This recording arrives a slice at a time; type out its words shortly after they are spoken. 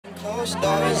Good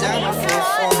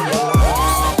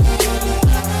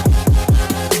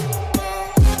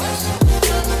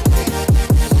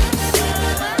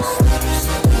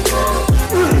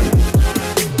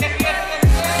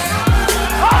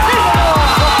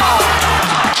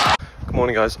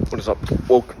morning guys, what is up?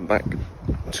 Welcome back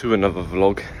to another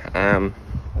vlog.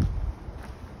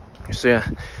 So yeah,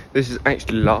 this is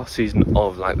actually last season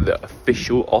of like the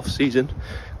official off season,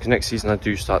 because next season I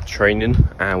do start training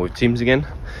with teams again,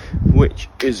 which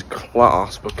is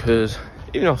class because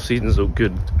even off season's all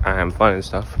good and fun and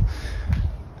stuff.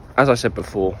 As I said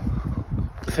before,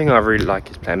 the thing I really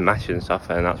like is playing matches and stuff,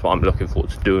 and that's what I'm looking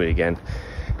forward to doing again.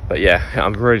 But yeah,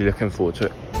 I'm really looking forward to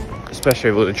it,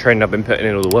 especially with all the training I've been putting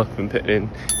in, all the work I've been putting in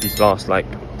these last like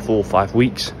 4 or 5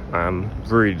 weeks. I'm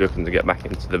really looking to get back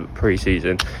into the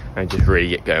pre-season and just really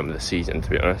get going with the season, to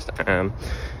be honest. So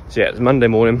yeah, it's Monday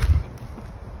morning.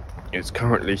 It's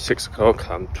currently 6 o'clock.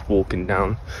 I'm just walking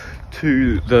down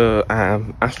to the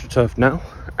AstroTurf now.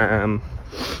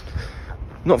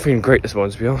 Not feeling great this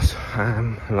morning, to be honest.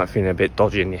 I'm like feeling a bit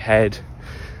dodgy in your head.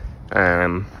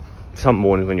 Some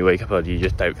mornings when you wake up early, you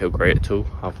just don't feel great at all.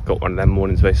 I've got one of them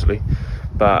mornings basically,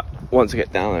 but once I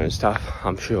get down there and stuff,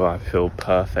 I'm sure I feel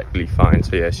perfectly fine.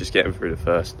 So yeah, it's just getting through the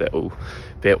first little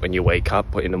bit when you wake up,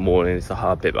 but in the morning it's the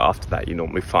hard bit, but after that you're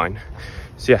normally fine.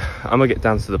 So yeah, I'm gonna get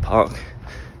down to the park,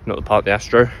 not the park, the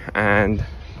Astro, and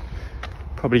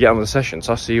probably get on with the session.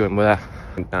 So I'll see you when we're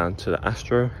there. Down to the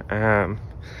Astro, and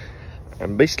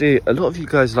basically a lot of you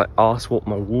guys like ask what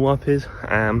my warm-up is.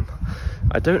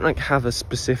 I don't like have a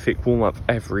specific warm-up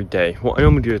every day. What I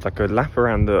normally do is like a lap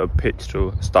around the pitch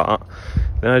to start,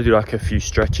 then I do like a few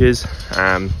stretches,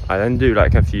 I then do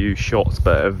like a few shots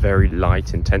but at a very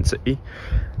light intensity,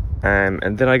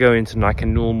 and then I go into like a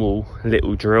normal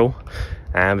little drill,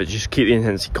 but just keep the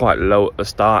intensity quite low at the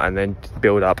start and then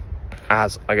build up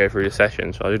as I go through the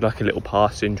session. So I do like a little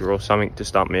passing drill or something to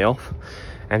start me off,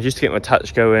 and just to get my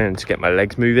touch going and to get my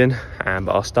legs moving. But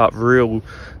I'll start real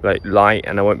like light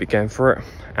and I won't be going for it,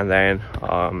 and then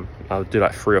I'll do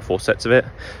like 3 or 4 sets of it.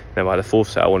 Then by the 4th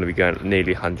set I want to be going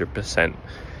nearly 100%.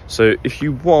 So if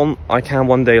you want, I can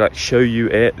one day like show you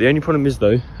it. The only problem is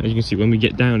though, as you can see when we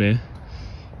get down here,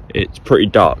 it's pretty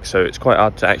dark, so it's quite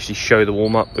hard to actually show the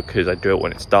warm-up because I do it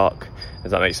when it's dark,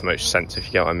 if that makes the most sense, if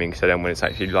you get what I mean. So then when it's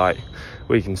actually light,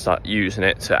 we can start using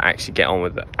it to actually get on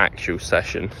with the actual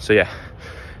session. So yeah,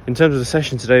 in terms of the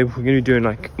session today, we're going to be doing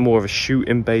like more of a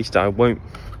shooting based. I won't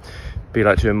be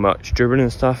like doing much dribbling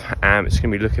and stuff, and it's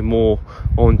going to be looking more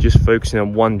on just focusing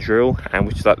on one drill, and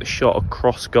which is like the shot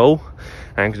across goal.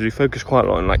 And because we focus quite a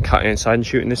lot on like cutting inside and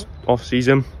shooting this off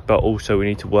season, but also we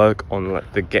need to work on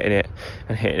like the getting it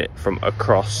and hitting it from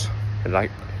across, and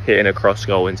like hitting a cross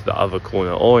goal into the other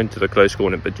corner or into the close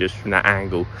corner, but just from that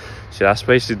angle. So that's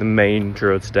basically the main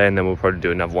drill today, and then we'll probably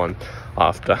do another one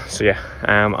after. So yeah,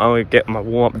 I'm gonna get my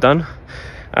warm-up done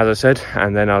as I said,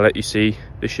 and then I'll let you see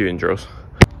the shooting drills.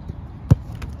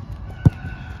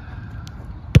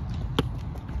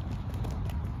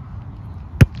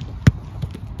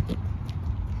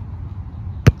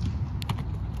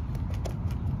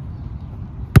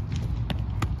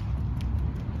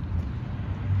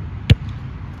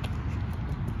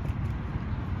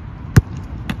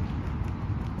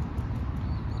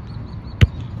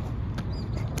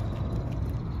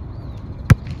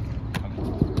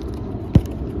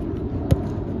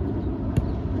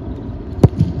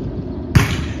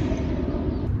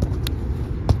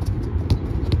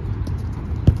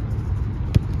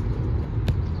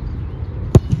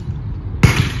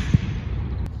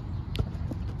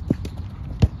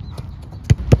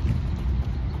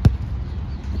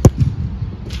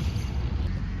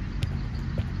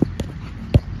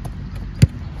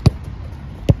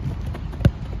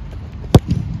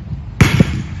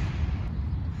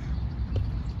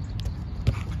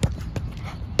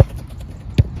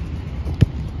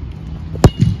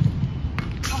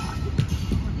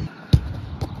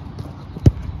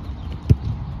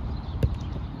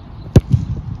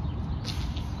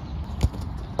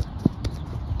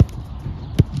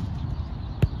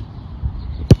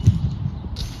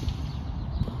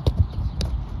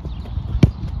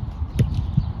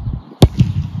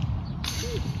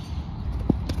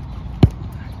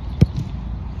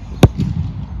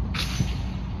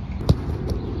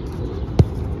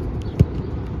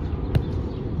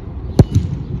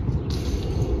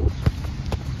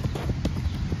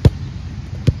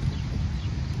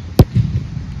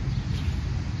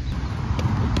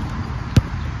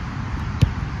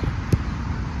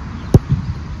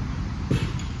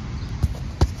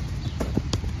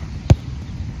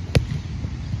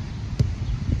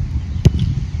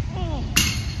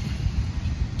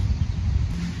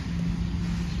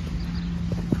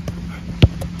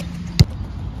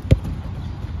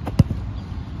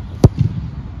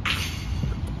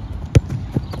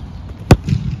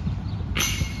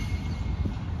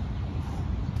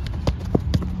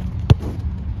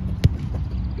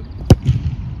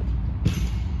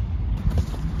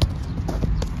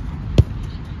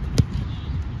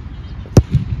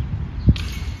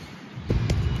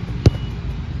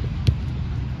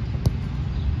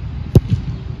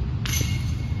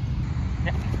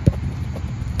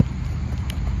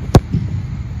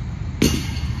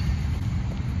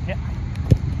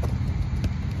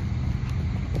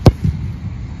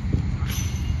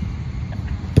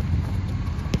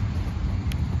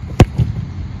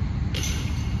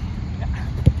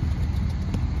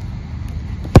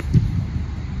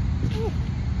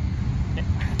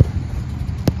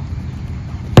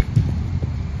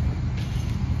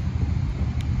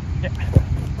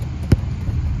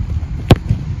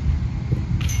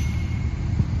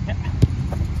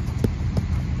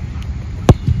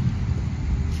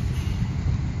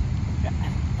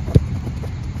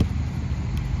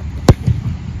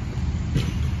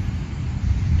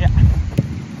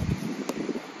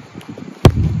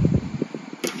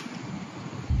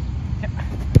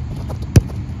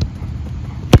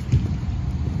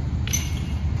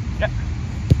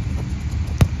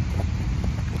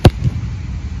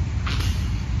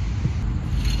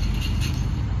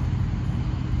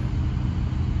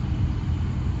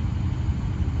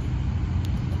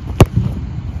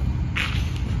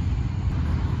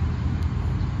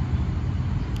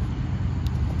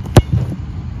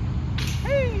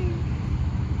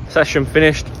 session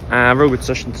finished, real good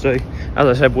session today. As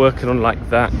I said, working on like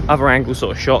that other angle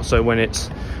sort of shot, so when it's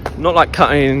not like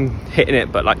cutting and hitting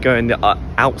it, but like going the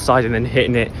outside and then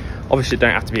hitting it. Obviously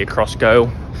don't have to be a cross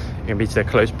goal, it can be to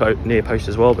the near post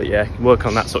as well, but yeah, work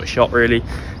on that sort of shot really.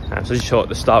 So as you saw at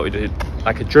the start, we did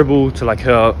like a dribble to like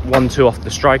a 1-2 off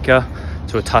the striker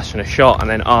to a touch and a shot, and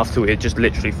then after we're just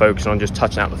literally focusing on just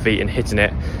touching out the feet and hitting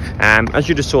it. As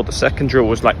you just saw, the second drill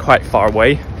was like quite far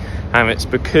away. It's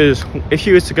because if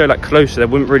you were to go like closer, there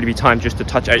wouldn't really be time just to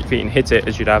touch 8 feet and hit it,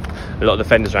 as you'd have a lot of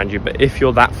defenders around you. But if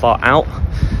you're that far out,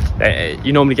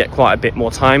 you normally get quite a bit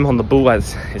more time on the ball,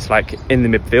 as it's like in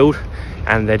the midfield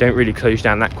and they don't really close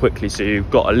down that quickly, so you've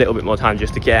got a little bit more time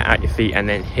just to get out your feet and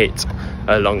then hit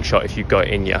a long shot if you've got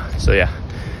it in you. So yeah,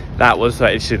 that was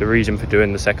actually the reason for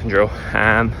doing the second drill.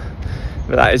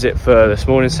 But that is it for this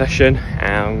morning session.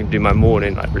 I'm gonna do my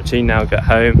morning like routine now, get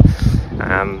home,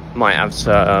 might have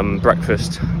some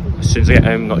breakfast as soon as I get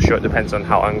home, not sure, it depends on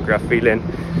how hungry I'm feeling.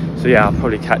 So yeah, I'll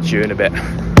probably catch you in a bit.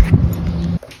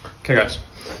 Okay guys,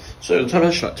 so the time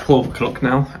is like 12 o'clock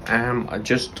now. I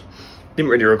just didn't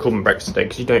really record my breakfast today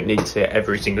because you don't need to see it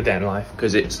every single day in life,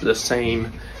 because it's the same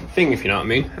thing, if you know what I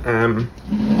mean.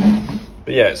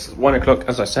 But yeah, it's 1 o'clock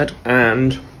as I said,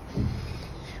 and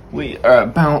we are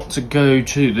about to go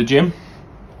to the gym.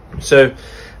 So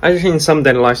as you've seen, some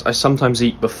daily life I sometimes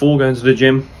eat before going to the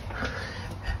gym,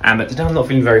 but today I'm not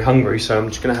feeling very hungry, so I'm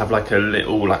just gonna have like a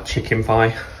little like chicken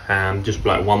thigh, just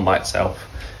like one by itself,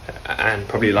 and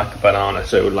probably like a banana,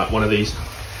 so like one of these,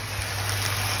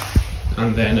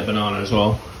 and then a banana as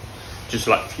well, just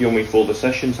like fuel me for the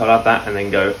session. So I'll have that and then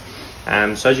go.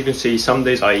 So as you can see, some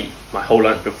days I eat my whole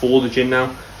lunch before the gym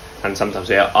now, and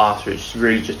sometimes I eat after. It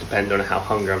really just depends on how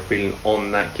hungry I'm feeling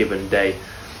on that given day.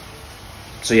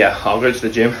 So yeah, I'll go to the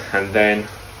gym and then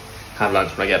have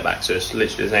lunch when I get back. So it's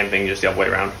literally the same thing, just the other way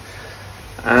around.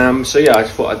 So yeah, I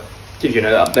just thought I'd give you an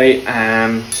update.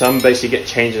 So I'm basically get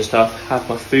changed and stuff, have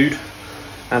my food,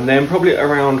 and then probably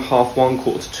around 1:30,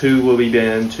 1:45 we'll be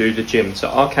going to the gym. So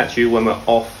I'll catch you when we're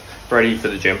off, ready for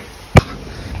the gym.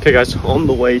 Okay guys, on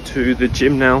the way to the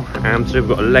gym now. So we've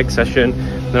got a leg session.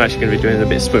 I'm actually going to be doing a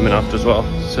bit of swimming after as well.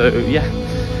 So yeah,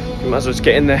 we might as well just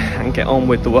get in there and get on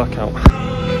with the workout.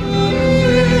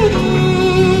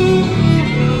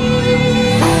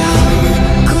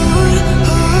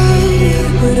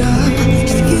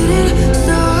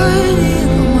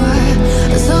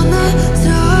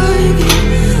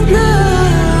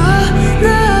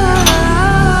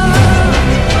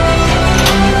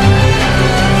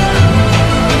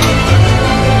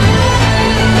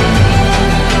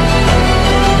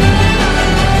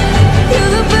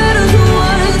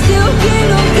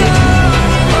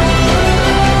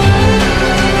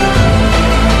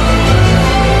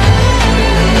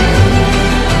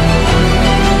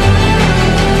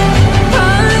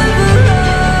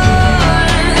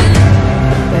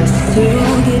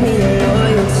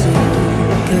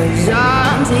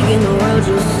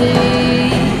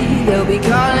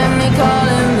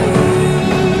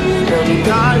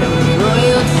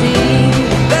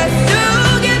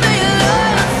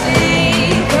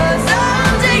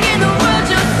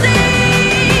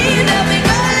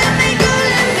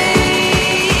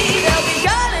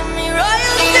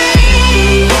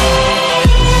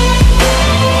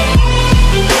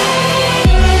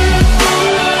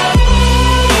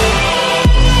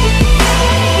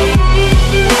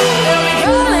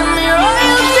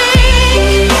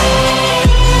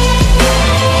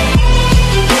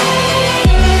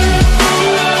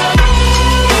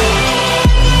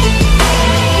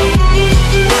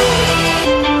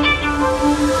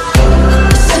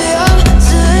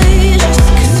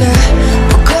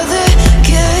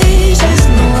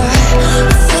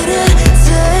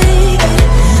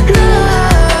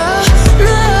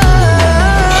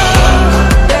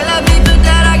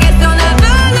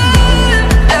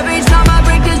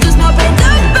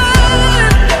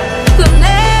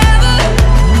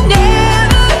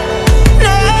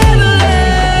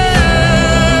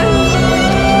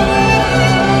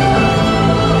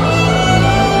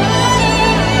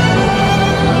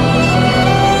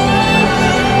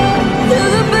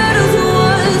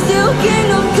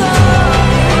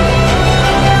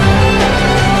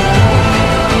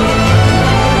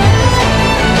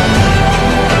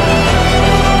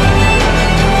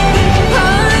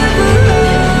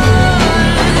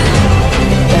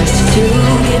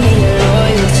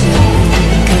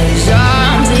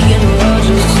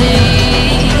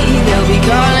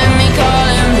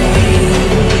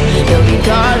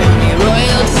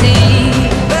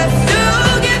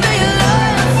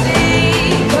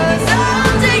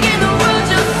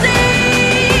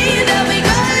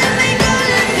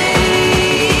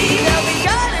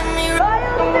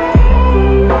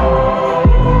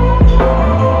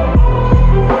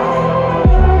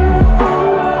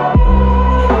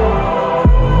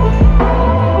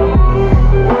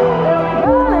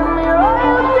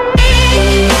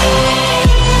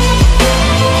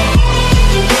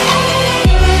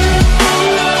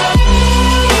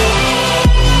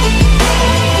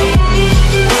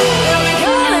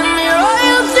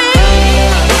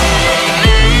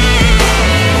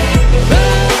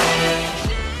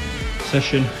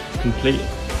 session complete.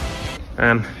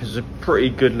 It was a pretty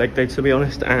good leg day, to be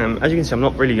honest. As you can see, I'm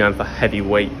not really going for heavy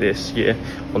weight this year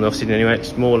on the off season anyway.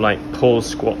 It's more like pause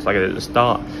squats like I did at the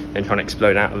start, then trying to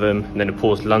explode out of them, and then a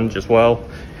pause lunge as well.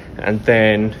 And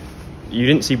then you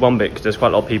didn't see one bit because there's quite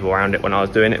a lot of people around it when I was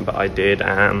doing it, but I did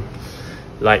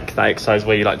like that exercise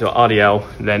where you like do an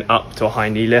RDL and then up to a high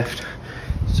knee lift.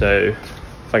 So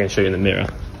if I can show you in the mirror,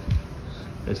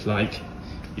 it's like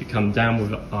you come down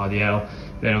with RDL,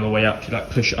 then on the way up you like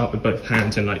push it up with both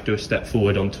hands and like do a step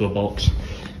forward onto a box,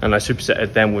 and I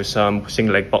supersetted them with some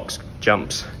single leg box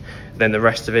jumps. Then the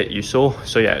rest of it you saw.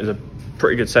 So yeah, it was a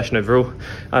pretty good session overall.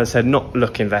 As I said, not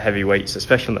looking for heavy weights,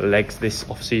 especially on the legs this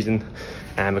off season,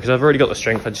 because I've already got the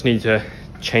strength. I just need to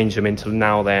change them into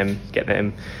now them, get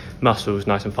them muscles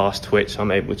nice and fast twitch, so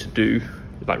I'm able to do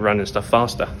like run and stuff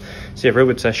faster. So yeah, real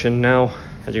good session. Now,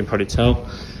 as you can probably tell,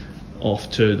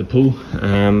 off to the pool.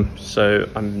 So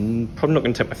I'm probably not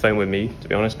going to take my phone with me, to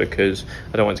be honest, because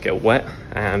I don't want it to get wet.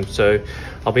 So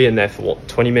I'll be in there for what,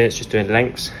 20 minutes just doing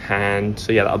lengths, and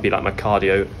so yeah, that'll be like my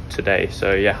cardio today.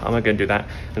 So yeah, I'm going to do that,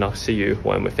 and I'll see you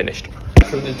when we're finished.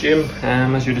 From the gym,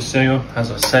 as you just saw, as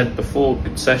I said before,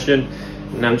 good session.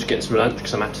 Now I'm just getting some lunch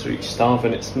because I'm absolutely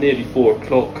starving. It's nearly 4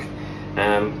 o'clock.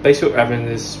 Basically what we're having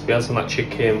is we had some like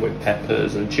chicken with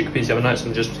peppers and chickpeas the other night, so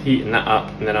I'm just heating that up,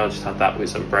 and then I'll just have that with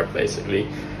some bread basically,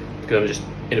 because I'm just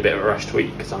in a bit of a rush to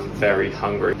eat because I'm very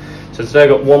hungry. So today I've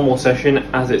got one more session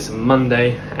as it's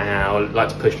Monday, and I like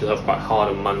to push myself quite hard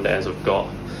on Monday as I've got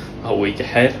a whole week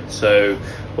ahead. So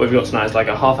what we've got tonight is like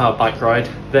a half-hour bike ride,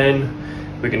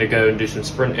 then we're going to go and do some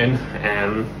sprinting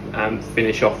and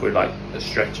finish off with like a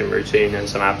stretching routine and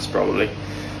some abs probably.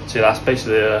 So that's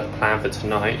basically the plan for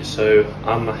tonight. So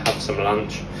I'm gonna have some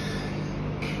lunch,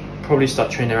 probably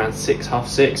start training around 6, half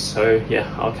 6. So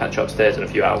yeah, I'll catch you upstairs in a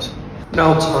few hours.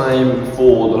 Now time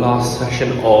for the last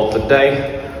session of the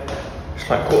day. It's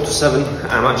like 6:45.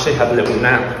 I actually had a little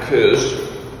nap because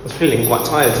I was feeling quite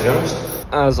tired, to be honest.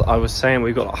 As I was saying,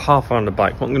 we've got like half hour on the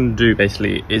bike. What I'm gonna do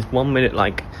basically is 1 minute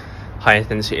like high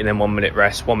intensity and then 1 minute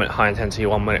rest, 1 minute high intensity,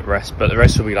 1 minute rest, but the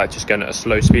rest will be like just going at a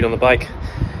slow speed on the bike,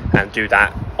 and do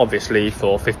that obviously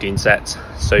for 15 sets.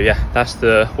 So yeah, that's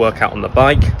the workout on the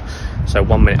bike. So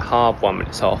 1 minute hard, 1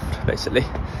 minute soft basically,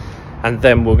 and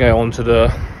then we'll go on to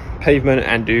the pavement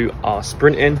and do our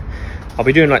sprinting. I'll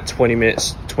be doing like 20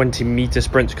 meter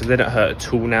sprints because they don't hurt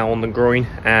at all now on the groin.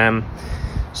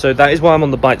 So that is why I'm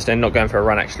on the bike today, not going for a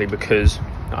run actually, because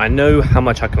I know how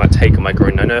much I can like take on my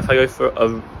groin. I know if I go for a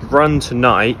run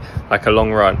tonight, like a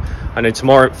long run, I know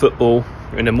tomorrow at football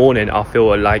in the morning I'll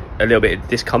feel like a little bit of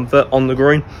discomfort on the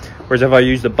groin, whereas if I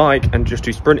use the bike and just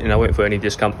do sprinting, I won't feel any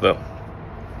discomfort.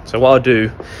 So what I'll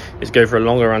do is go for a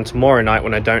longer run tomorrow night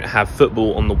when I don't have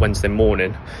football on the Wednesday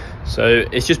morning. So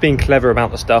it's just being clever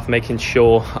about the stuff, making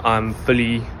sure I'm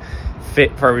fully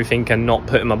fit for everything and not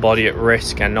putting my body at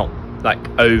risk and not like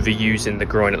overusing the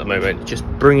groin at the moment. Just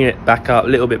bringing it back up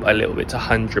little bit by little bit to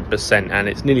 100%, and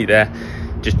it's nearly there.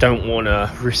 Just don't want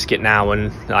to risk it now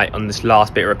and like on this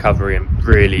last bit of recovery and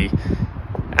really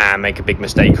make a big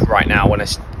mistake right now when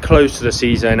it's close to the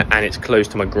season and it's close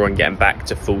to my groin getting back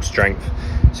to full strength.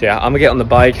 So yeah, I'm gonna get on the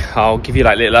bike. I'll give you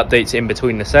like little updates in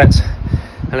between the sets,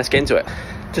 and let's get into it.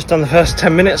 Just done the first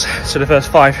 10 minutes, so the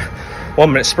first 5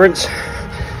 1 minute sprints.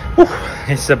 Whew,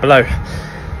 it's a blow.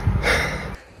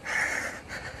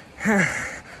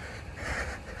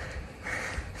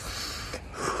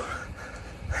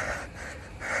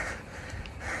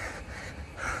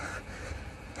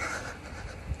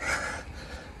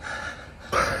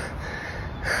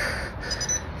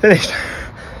 Finished.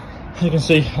 As you can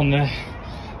see on there,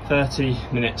 30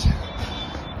 minutes.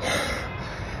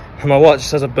 And my watch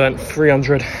says I've burnt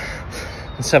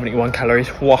 371 calories.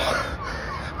 Wow,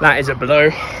 that is a blow.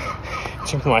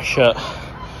 Check at my shirt,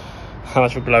 how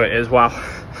much of a blow it is. Wow.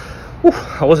 Whew,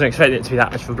 I wasn't expecting it to be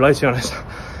that much of a blow, to be honest.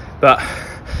 But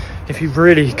if you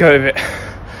really go with it,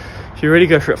 if you really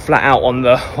go for it flat out on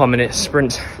the 1 minute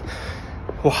sprint,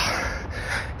 wow,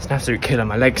 it's an absolute killer.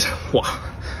 My legs, wow,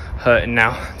 hurting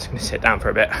now. I'm just gonna sit down for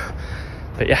a bit.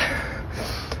 But yeah.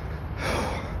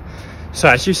 So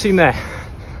as you've seen there,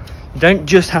 you don't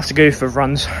just have to go for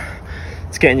runs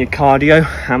to get in your cardio.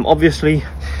 Obviously,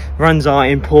 runs are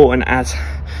important as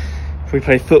we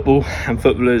play football and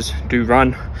footballers do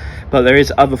run, but there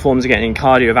is other forms of getting in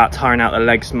cardio without tiring out the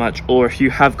legs much. Or if you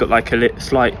have got like a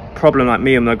slight problem like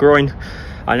me on the groin,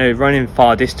 I know running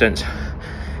far distance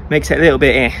makes it a little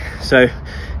bit so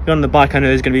on the bike I know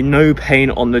there's going to be no pain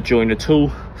on the joint at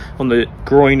all, on the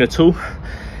groin at all,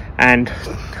 and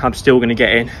I'm still going to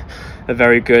get in a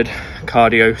very good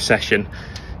cardio session.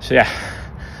 So yeah,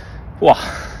 wow,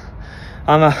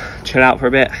 I'm gonna chill out for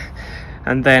a bit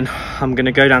and then I'm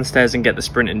gonna go downstairs and get the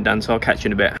sprinting done, so I'll catch you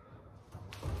in a bit.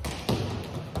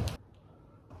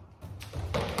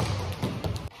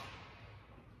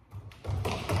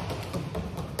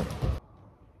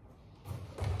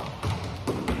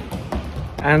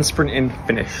 And sprinting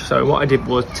finished. So what I did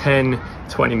was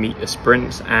 10-20 meter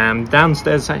sprints, and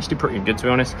downstairs is actually pretty good, to be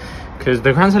honest, because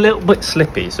the ground's a little bit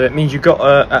slippy, so it means you've got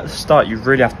at the start you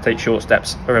really have to take short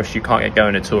steps, or else you can't get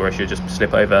going at all, or else you'll just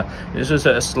slip over. It's just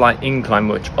a slight incline,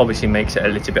 which obviously makes it a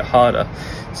little bit harder.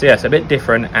 So yeah, it's a bit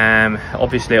different,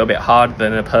 obviously a little bit harder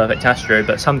than a perfect Astro,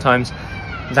 but sometimes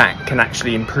that can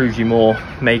actually improve you more,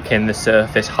 making the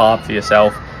surface hard for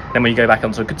yourself. Then when you go back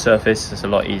onto a good surface, it's a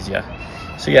lot easier.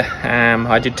 So yeah,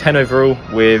 I did 10 overall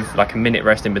with like a minute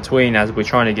rest in between, as we're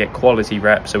trying to get quality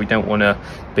reps, so we don't want to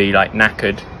be like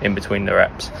knackered in between the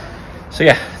reps. So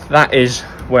yeah, that is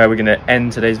where we're going to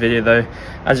end today's video though.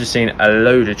 As you've seen, a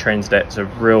load of trains today. It's a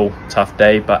real tough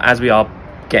day, but as we are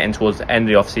getting towards the end of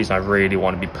the off season, I really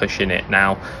want to be pushing it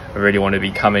now. I really want to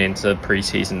be coming into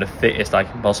pre-season the fittest I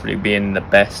can possibly be, in the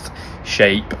best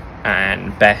shape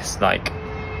and best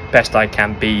I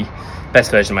can be, best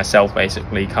version of myself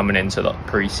basically, coming into the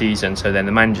pre-season, so then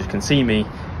the managers can see me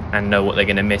and know what they're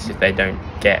going to miss if they don't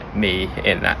get me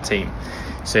in that team.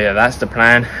 So yeah, that's the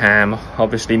plan.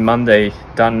 Obviously Monday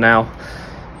done now.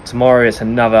 Tomorrow is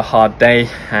another hard day,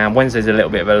 and Wednesday's a little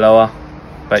bit of a lower,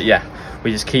 but yeah,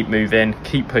 we just keep moving,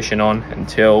 keep pushing on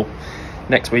until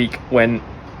next week when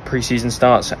pre-season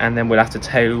starts, and then we'll have to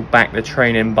tail back the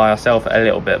training by ourselves a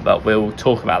little bit, but we'll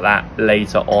talk about that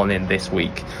later on in this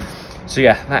week. So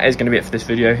yeah, that is going to be it for this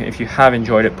video. If you have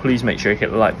enjoyed it, please make sure you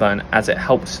hit the like button, as it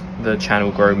helps the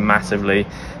channel grow massively.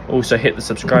 Also hit the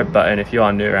subscribe button if you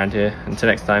are new around here. Until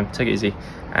next time, take it easy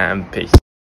and peace.